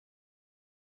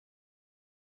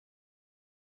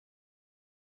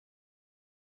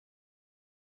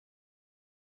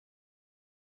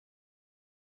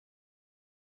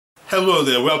Hello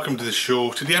there, welcome to the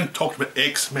show. Today I'm talking about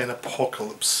X-Men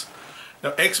Apocalypse.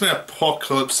 Now X-Men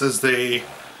Apocalypse is the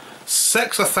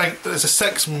sixth, I think, there's a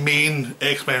sixth main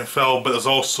X-Men film, but there's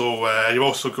also, you've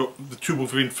also got the two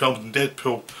Wolverine films and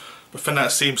Deadpool within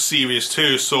that same series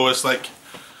too, so it's like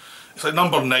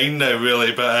number 9 now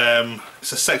really, but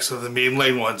it's the sixth of the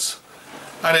mainline ones.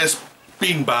 And it's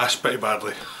been bashed pretty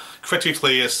badly.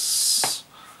 Critically it's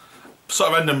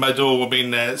sort of in the middle. I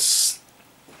mean, it's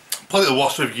probably the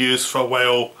worst reviews for a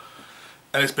while,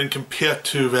 and it's been compared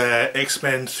to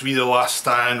X-Men 3 The Last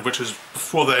Stand, which was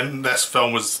before then this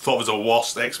film was thought was the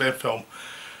worst X-Men film.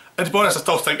 And to be honest, I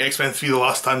still think X-Men 3 The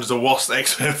Last Stand is the worst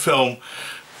X-Men film.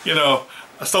 You know,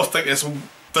 I still think this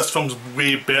film's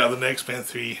way better than X-Men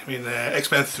 3. I mean,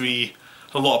 X-Men 3 had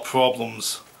a lot of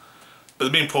problems, but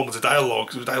the main problem was the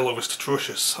dialogue. The dialogue was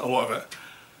atrocious, a lot of it.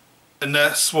 In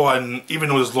this one, even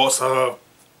though there's lots of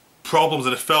problems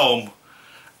in the film,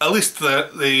 at least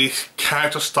the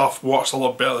character stuff works a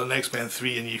lot better than X-Men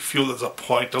 3, and you feel there's a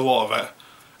point to a lot of it.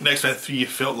 In X-Men 3 you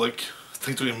felt like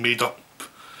things were being made up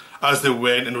as they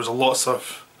went, and there was lots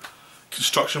of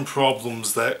construction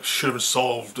problems that should have been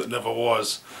solved that never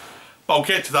was. But I'll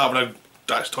get to that when I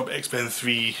actually talk about X-Men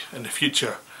 3 in the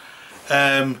future.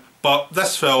 But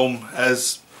this film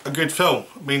is a good film.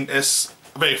 I mean, it's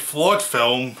a very flawed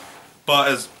film,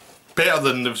 but it's better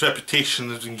than its reputation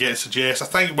has been getting suggests. I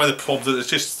think one of the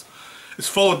problems is it's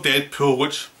followed Deadpool,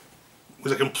 which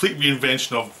was a complete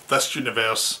reinvention of this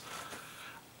universe,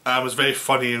 and was very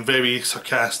funny and very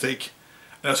sarcastic.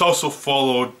 And it's also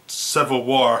followed Civil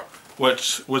War,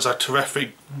 which was a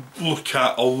terrific look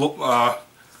at a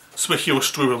superhero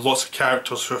story with lots of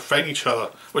characters who are fighting each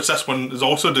other, which this one is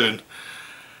also doing.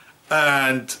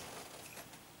 But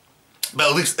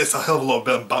at least it's a hell of a lot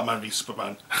better than Batman v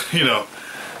Superman. You know,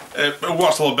 it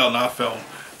works a lot better than that film.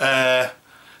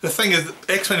 The thing is,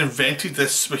 X-Men invented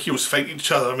this superheroes fighting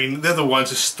each other. I mean, they're the ones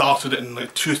who started it in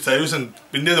like 2000.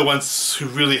 I mean, they're the ones who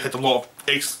really had a lot of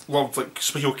like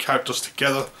superhero characters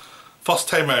together. First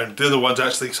time around, they're the ones who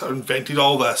actually sort of invented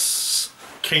all this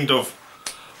kind of,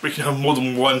 we can have more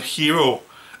than one hero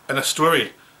in a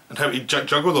story and how to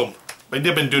juggle them. I mean,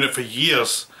 they've been doing it for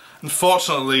years.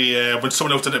 Unfortunately, when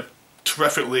someone else did it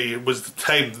terrifically, it was the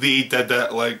time they did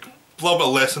it like a little bit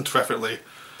less than terrifically.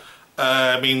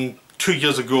 I mean, 2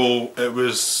 years ago it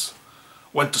was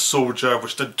Winter Soldier,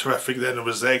 which did terrific. Then it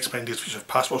was the X-Men Days of Future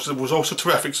Past, which was also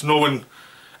terrific. So everyone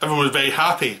was very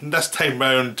happy. And this time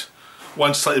round,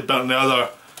 one slightly better than the other.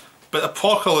 But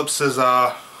Apocalypse is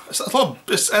a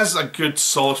good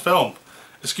solid film.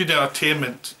 It's good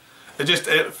entertainment.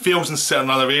 It fails in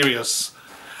certain other areas.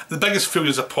 The biggest failure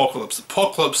is Apocalypse.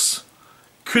 Apocalypse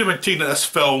could have been taken at this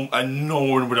film and no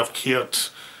one would have cared.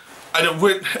 And it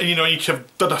would, you know, you could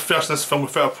have done a first in this film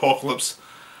without Apocalypse,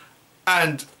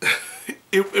 and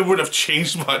it wouldn't have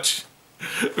changed much.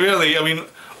 Really, I mean,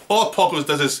 all Apocalypse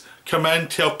does is come in,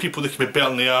 tell people they can be better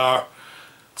than they are.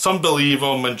 Some believe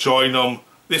them and join them.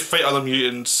 They fight other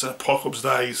mutants, and Apocalypse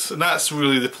dies, and that's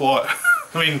really the plot.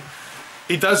 I mean,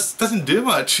 he doesn't do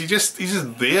much. He's just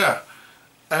there.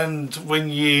 And when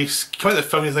you come out of the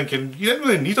film, you're thinking you didn't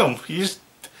really need him. He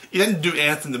didn't do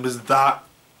anything that was that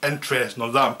interesting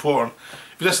or that important.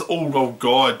 He was just an old world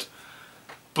god,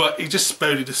 but he just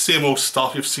spouted the same old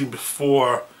stuff you've seen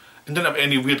before, and didn't have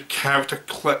any weird character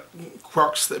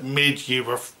quirks that made you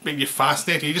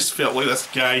fascinated. You just felt like this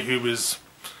guy who was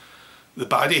the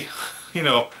baddie. You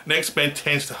know, and X-Men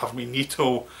tends to have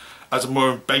Magneto as a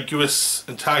more ambiguous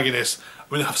antagonist.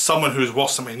 When you have someone who's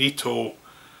worse than Magneto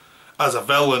as a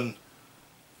villain,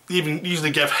 they even usually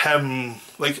give him,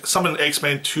 like some in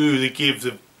X-Men 2, they gave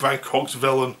the Brian Cox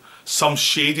villain some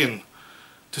shading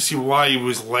to see why he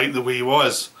was like the way he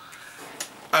was.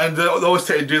 And they always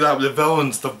tend to do that with the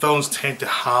villains. The villains tend to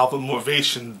have a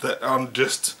motivation that aren't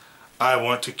just, I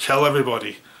want to kill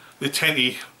everybody. They tend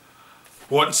to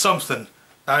want something,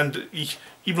 and even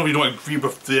if you don't agree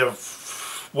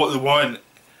with what they want,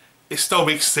 it still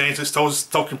makes sense. It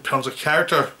still compels a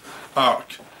character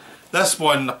arc. This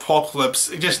one, Apocalypse,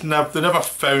 they never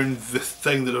found the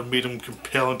thing that have made him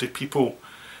compelling to people.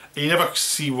 And you never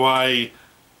see why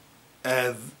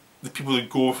the people that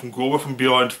go with him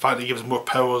beyond the fact that he gives them more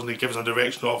powers and he gives them a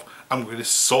direction of, I'm going to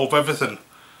solve everything.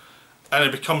 And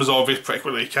it becomes obvious pretty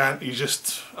quickly he can't. He's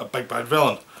just a big bad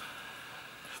villain.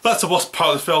 That's the worst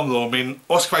part of the film though. I mean,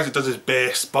 Oscar Isaac does his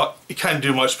best, but he can't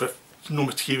do much with no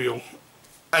material.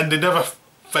 And they never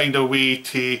find a way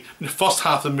to, in the first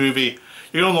half of the movie,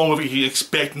 you're no longer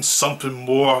expecting something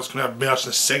more that's going to emerge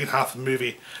in the second half of the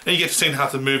movie. Then you get to the second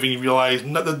half of the movie and you realise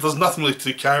there's nothing really to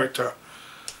the character.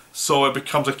 So it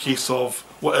becomes a case of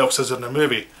what else is in the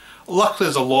movie. luckily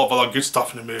there's a lot of other good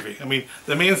stuff in the movie. I mean,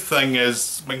 the main thing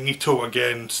is Magneto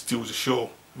again steals the show.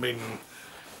 I mean,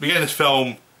 beginning of the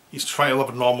film, he's trying to live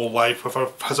a normal life,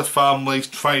 has a family, he's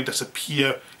trying to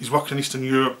disappear, he's working in Eastern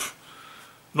Europe,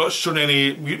 not showing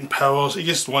any mutant powers, he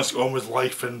just wants to go on with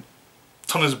life and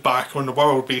turn his back on the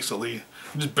world basically,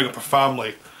 and just bring up a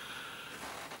family.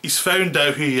 He's found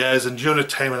out who he is, and during the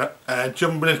time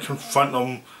when they confront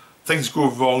him, things go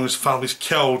wrong, his family's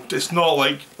killed. It's not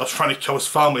like they're trying to kill his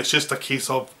family, it's just a case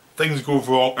of things go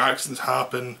wrong, accidents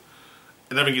happen,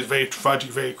 and everything gets very tragic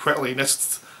very quickly. And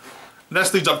this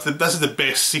leads up to, this is the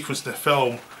best sequence in the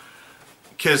film,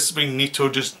 because Magneto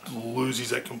just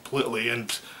loses it completely,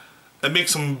 and it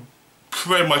makes him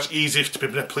pretty much easy to be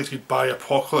manipulated by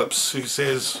Apocalypse, who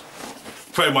says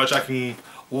pretty much, I can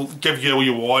give you all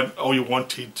you want, all you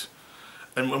wanted.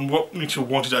 And what Magneto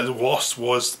wanted at his worst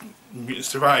was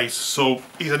mutants to rise, so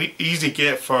he's an easy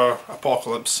get for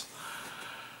Apocalypse.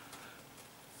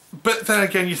 But then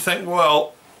again you think,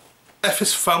 well, if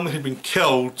his family had been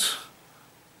killed,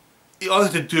 all he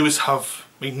had to do is have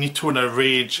Magneto in a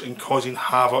rage and causing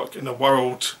havoc in the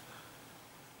world,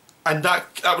 and that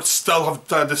would still have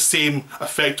done the same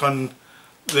effect on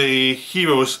the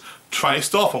heroes trying to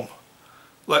stop him.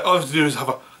 Like, all he had to do is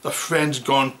have their friends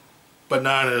gone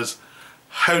bananas.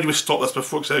 How do we stop this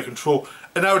before it's out of control?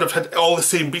 And I would have had all the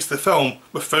same beats of the film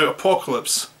without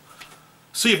Apocalypse.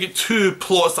 So you've got two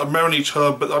plots that are mirroring each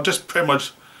other, but they're just pretty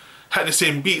much hitting the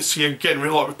same beats, so you're getting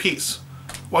a lot of repeats.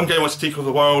 One guy wants to take over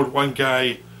the world, one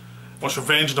guy wants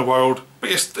revenge in the world,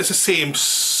 but it's the same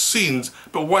scenes,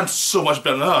 but one's so much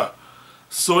better than the other.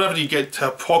 So whenever you get to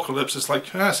Apocalypse, it's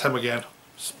like, ah, it's him again.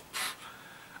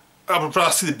 I would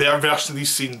rather see the better version of these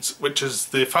scenes, which is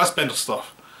the Fassbender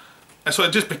stuff. And so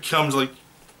it just becomes like,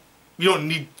 you don't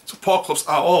need Apocalypse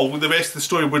at all. The rest of the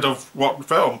story would have worked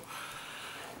without him.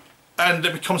 And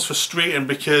it becomes frustrating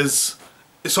because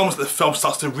it's almost like the film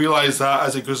starts to realise that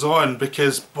as it goes on,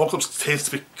 because Apocalypse tends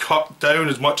to be cut down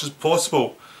as much as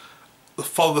possible. The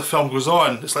further the film goes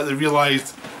on, it's like they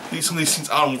realise that some of these scenes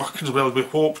aren't working as well as we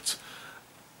hoped.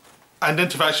 And the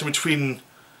interaction between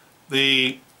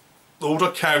the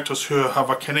older characters who have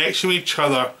a connection with each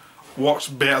other works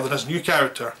better than this new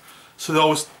character. So they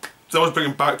always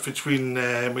bring it back between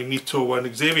Magneto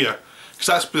and Xavier, because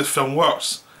that's where the film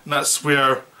works, and that's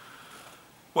where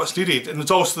what's needed. And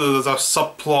there's a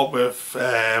subplot with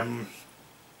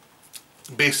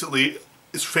basically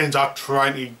his friends are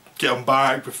trying to get him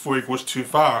back before he goes too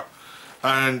far,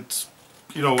 and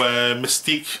you know,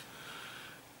 Mystique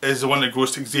is the one that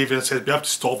goes to Xavier and says, we have to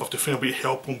stop, we have to find a way to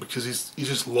help him because he's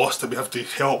just lost it, we have to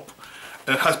help.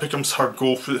 And it has become her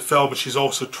goal through the film, but she's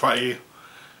also trying to,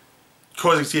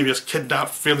 because Xavier's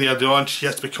kidnapped fairly early on, she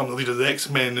has to become the leader of the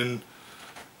X-Men and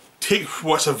take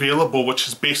what's available, which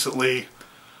is basically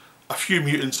a few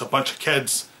mutants, a bunch of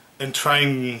kids, and try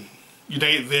and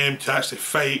unite them to actually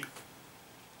fight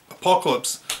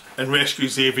Apocalypse and rescue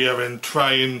Xavier and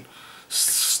try and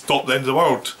stop the end of the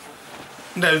world.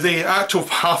 Now, the actual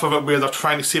half of it where they're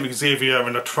trying to save Xavier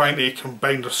and they're trying to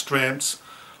combine their strengths,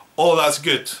 all of that's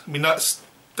good. I mean, that's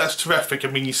terrific. I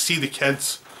mean, you see the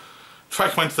kids try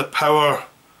to come into the power,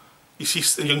 you see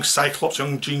the young Cyclops,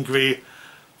 young Jean Grey,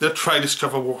 they're trying to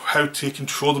discover how to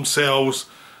control themselves,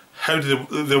 how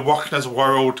they work in this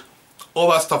world,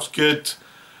 all that stuff's good.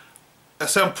 At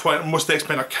some point, most of the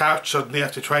X-Men are captured and they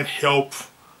have to try and help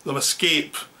them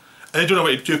escape, and they don't know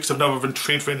what to do because they've never been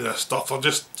trained for any of this stuff. They'll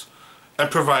just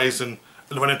improvise and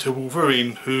run into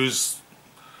Wolverine, who's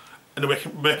in the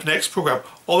Weapon X program.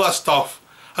 All that stuff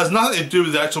has nothing to do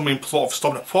with the actual main plot of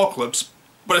stopping Apocalypse,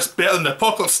 but it's better than the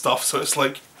Apocalypse stuff, so it's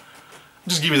like,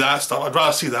 just give me that stuff. I'd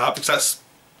rather see that because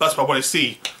that's what I want to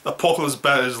see. The Apocalypse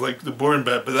bit is like the boring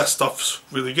bit, but this stuff's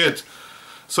really good.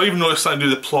 So even though it's something to do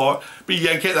with the plot, but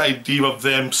yeah, I get the idea of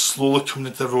them slowly coming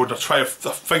into the road, they're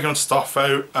figuring stuff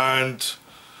out, and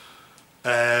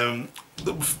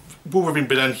Wolverine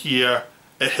being in here,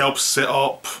 it helps set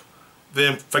up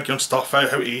them figuring stuff out,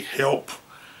 how to help,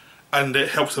 and it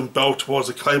helps them build towards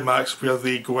the climax where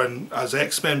they go in as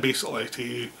X-Men basically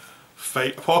to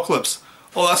fight Apocalypse.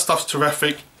 All that stuff's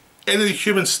terrific. Any of the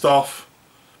human stuff,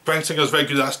 Bryan Singer's very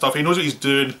good at that stuff, he knows what he's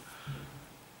doing,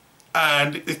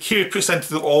 and the care he puts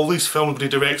into all these films when he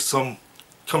directs them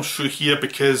comes through here,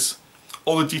 because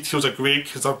all the details are great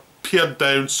because they're pared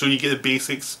down so you get the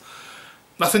basics.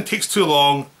 Nothing takes too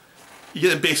long. You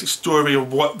get the basic story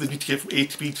of what they need to get from A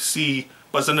to B to C,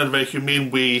 but it's in a very humane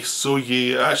way, so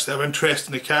you actually have interest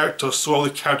in the characters, so all the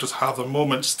characters have their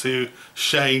moments to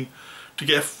shine, to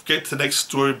get to the next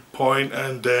story point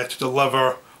and to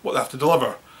deliver what they have to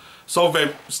deliver. It's all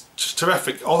very, it's just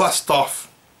terrific. All that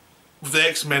stuff with the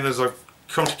X-Men as they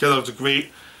come together is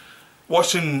great.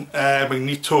 watching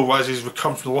Magneto as he's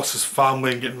recovering from the loss of his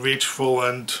family and getting rageful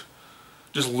and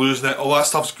just losing it, all that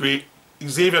stuff's great.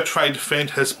 Xavier trying to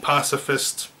defend his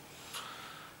pacifist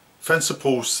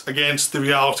principles against the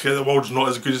reality that the world's not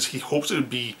as good as he hopes it would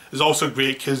be is also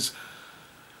great, because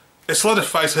it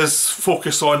solidifies his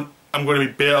focus on I'm going to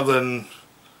be better than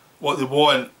what they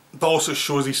want. It also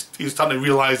shows he's starting to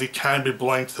realise he can be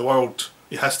blind to the world.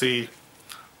 He has to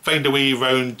find a way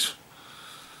around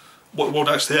what the world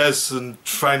actually is and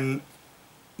try and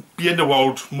be in the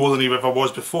world more than he ever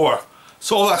was before.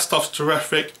 So all that stuff's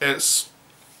terrific. It's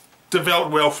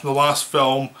developed well from the last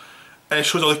film, and it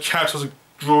shows all the characters are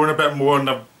growing a bit more and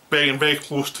they're getting very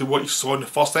close to what you saw in the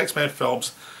first X-Men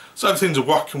films. So everything's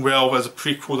working well as a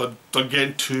prequel. They're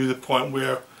getting to the point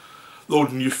where the old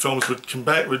and new films would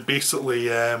basically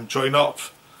join up.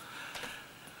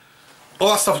 All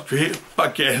that stuff's great,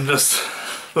 but again there's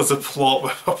a plot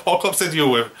with Apocalypse to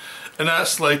deal with, and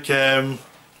that's like the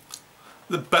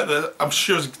bit that I'm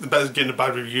sure is the bit that's getting the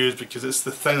bad reviews, because it's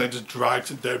the thing that just drags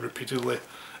it down repeatedly.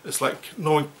 It's like,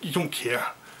 no, you don't care.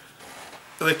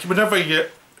 Like, whenever you,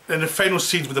 in the final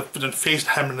scenes with them facing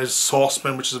him and his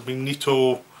saucepan, which is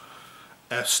Magneto,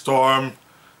 Storm,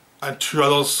 and two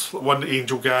others, one the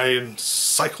Angel guy and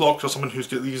Cyclops or someone who's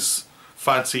got these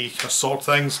fancy kind of sword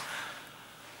things.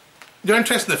 You're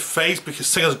interested in the fights because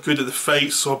Singer's good at the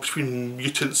fights, so between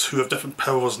mutants who have different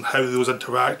powers and how those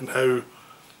interact and how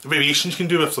the variations you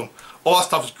can do with them. All that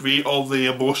stuff is great, all the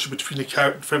emotion between the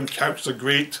different characters are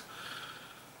great.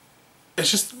 It's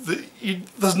just,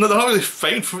 they're not really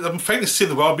fighting for, I'm fighting to save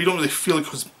the world, but you don't really feel it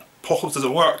because Apocalypse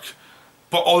doesn't work.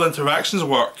 But all the interactions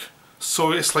work.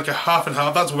 So it's like a half and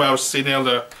half. That's what I was saying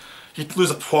earlier. You'd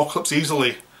lose Apocalypse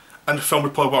easily and the film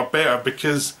would probably work better,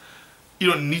 because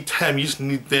you don't need him, you just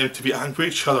need them to be angry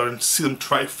at each other and see them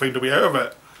try to find a way out of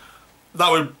it. That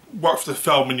would work for the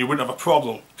film and you wouldn't have a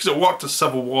problem. Because it worked in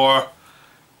Civil War,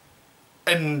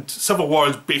 and Civil War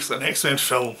is basically an X-Men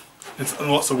film in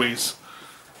lots of ways.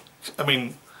 I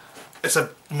mean, it's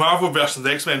a Marvel version of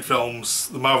the X-Men films,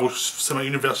 the Marvel Cinematic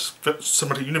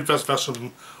Universe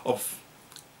version of,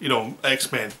 you know,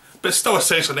 X-Men, but it's still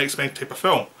essentially an X-Men type of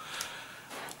film.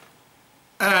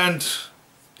 And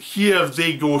here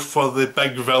they go for the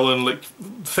big villain, like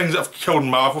things that have killed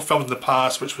Marvel films in the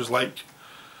past, which was like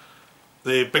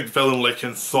the big villain like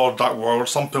in Thor Dark World or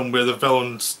something, where the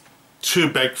villain's too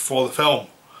big for the film.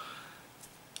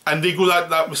 And they go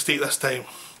that mistake this time.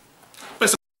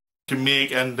 Can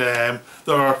make, and there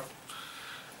are,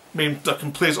 I mean, there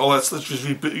complaints, oh let's just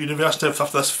reboot the universe now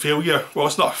after this failure. Well,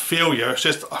 it's not a failure, it's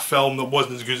just a film that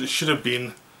wasn't as good as it should have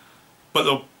been.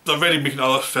 But they're already making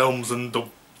other films, and they'll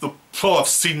probably have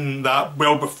seen that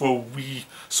well before we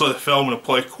saw the film, and they'll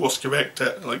probably course correct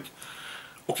it. Like,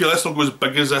 okay, let's not go as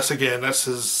big as this again. This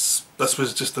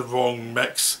was just the wrong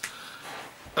mix.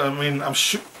 I mean, I'm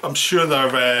sure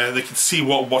they can see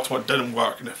what worked and what didn't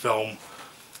work in the film.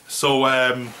 So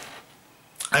I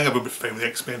think I would be fine with the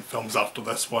X-Men films after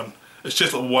this one. It's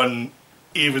just like one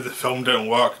area of the film didn't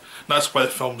work. And that's why the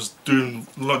film's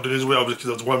not doing as well, because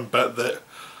there's one bit that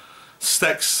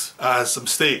sticks as a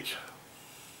mistake.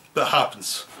 That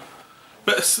happens.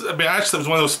 But I mean, actually it was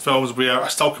one of those films where I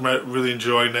still come out really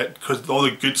enjoying it, because all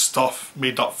the good stuff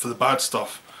made up for the bad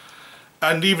stuff.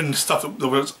 And even the stuff that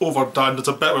was overdone, there's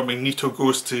a bit where Magneto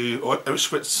goes to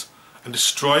Auschwitz and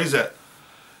destroys it.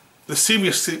 The scene,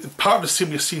 part of the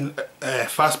scene we've seen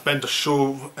Fassbender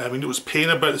show, I mean, it was pain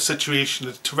about the situation,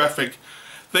 it's terrific.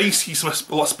 Then you see a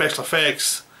lot of special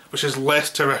effects, which is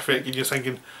less terrific, and you're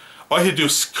thinking, all you have to do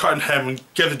is cut in him and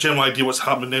give the general idea what's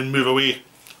happening, then move away.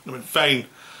 I mean, fine.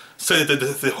 So they did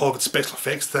the Hollywood special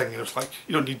effects thing, and it was like,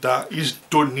 you don't need that. You just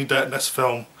don't need that in this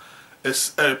film.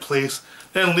 It's out of place.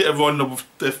 Then later on,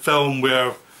 the film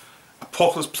where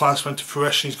Apocalypse plans went to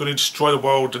fruition, he's going to destroy the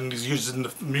world, and he's using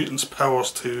the mutants'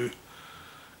 powers to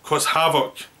cause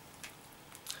havoc.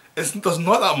 There's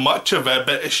not that much of it,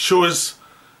 but it shows,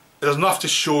 there's enough to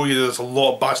show you there's a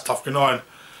lot of bad stuff going on.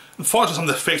 Unfortunately, some of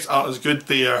the effects aren't as good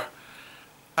there,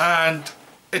 and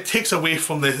it takes away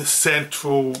from the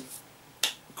central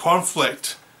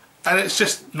conflict, and it's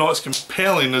just not as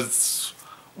compelling as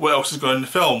what else is going on in the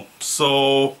film.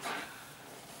 So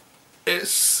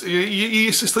it's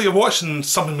just like you're watching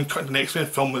something being cut into an X-Men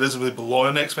film that doesn't really belong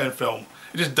in an X-Men film.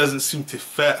 It just doesn't seem to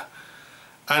fit,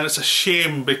 and it's a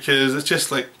shame, because it's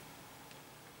just like,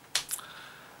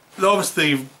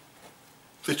 obviously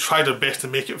they tried their best to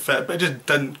make it fit, but it just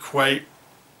didn't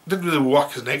really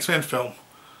work as an X-Men film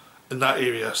in that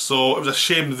area. So it was a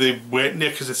shame they went there,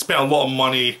 because they spent a lot of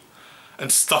money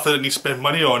and stuff they didn't need to spend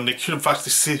money on. They could have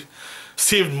actually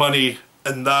saved money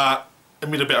in that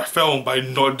and made a better film by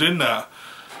not doing that.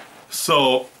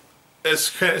 So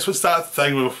it's that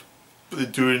thing with they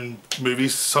do in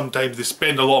movies. Sometimes they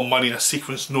spend a lot of money in a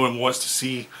sequence no one wants to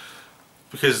see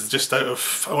because just out of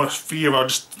fear or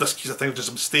just this case I think it's just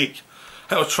a mistake.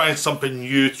 I was trying something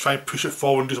new, try and push it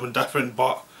forward and do something different,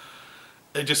 but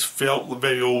it just felt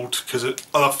very old because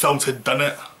other films had done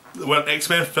it. They weren't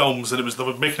X-Men films and they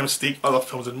were making a mistake other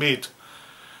films had made.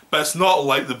 But it's not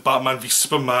like the Batman v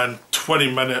Superman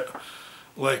 20-minute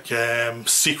like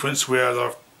sequence where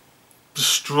they're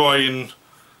destroying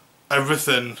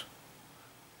everything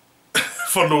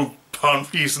for no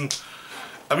apparent reason.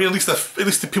 I mean, at least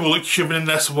the people look human in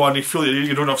this one. You feel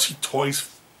you don't have to see toys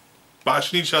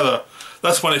bashing each other.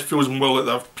 This one it feels more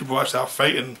like people actually are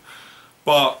fighting,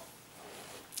 but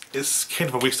it's kind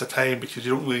of a waste of time because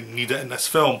you don't really need it in this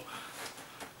film.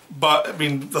 But I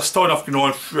mean, there's still enough going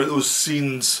on throughout those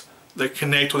scenes that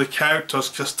connect with the characters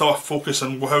because still focus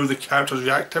on how the characters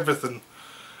react to everything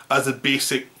as the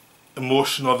basic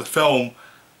emotion of the film.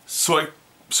 So it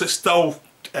still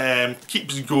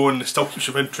keeps going, it still keeps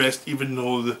your interest even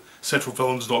though the central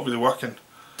villain's not really working.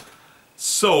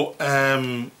 So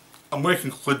I'm going to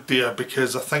conclude there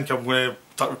because I think I'm going to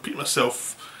start repeating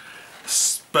myself,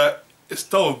 but it's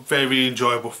still a very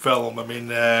enjoyable film. I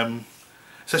mean,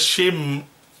 it's a shame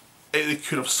they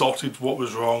could have sorted what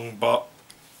was wrong, but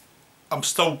I'm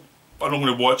going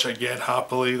to watch it again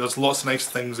happily. There's lots of nice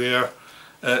things there.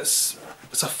 It's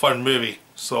a fun movie,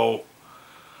 so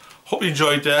hope you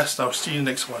enjoyed this and I'll see you in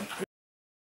the next one.